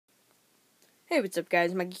Hey, what's up,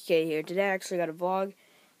 guys? Mikey K here. Today I actually got a vlog,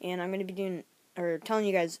 and I'm going to be telling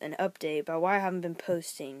you guys an update about why I haven't been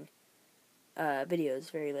posting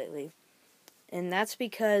videos very lately. And that's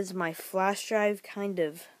because my flash drive kind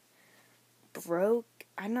of broke.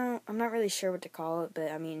 I'm not really sure what to call it, but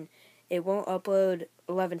I mean, it won't upload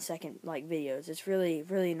 11-second videos. It's really,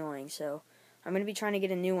 really annoying. So I'm going to be trying to get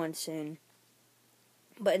a new one soon.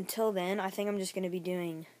 But until then, I think I'm just going to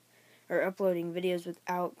be uploading videos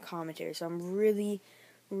without commentary. So I'm really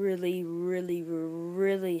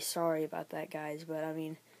sorry about that, guys. But I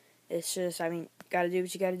mean, it's just, gotta do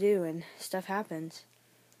what you gotta do, and stuff happens.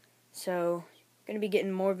 So, gonna be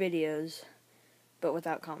getting more videos, but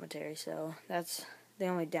without commentary. So that's the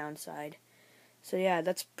only downside. So yeah,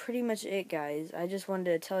 that's pretty much it, guys. I just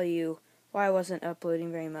wanted to tell you why I wasn't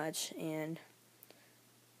uploading very much, and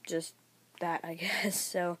just that, I guess.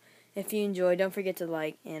 So if you enjoy, don't forget to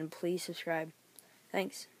like and please subscribe.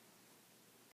 Thanks.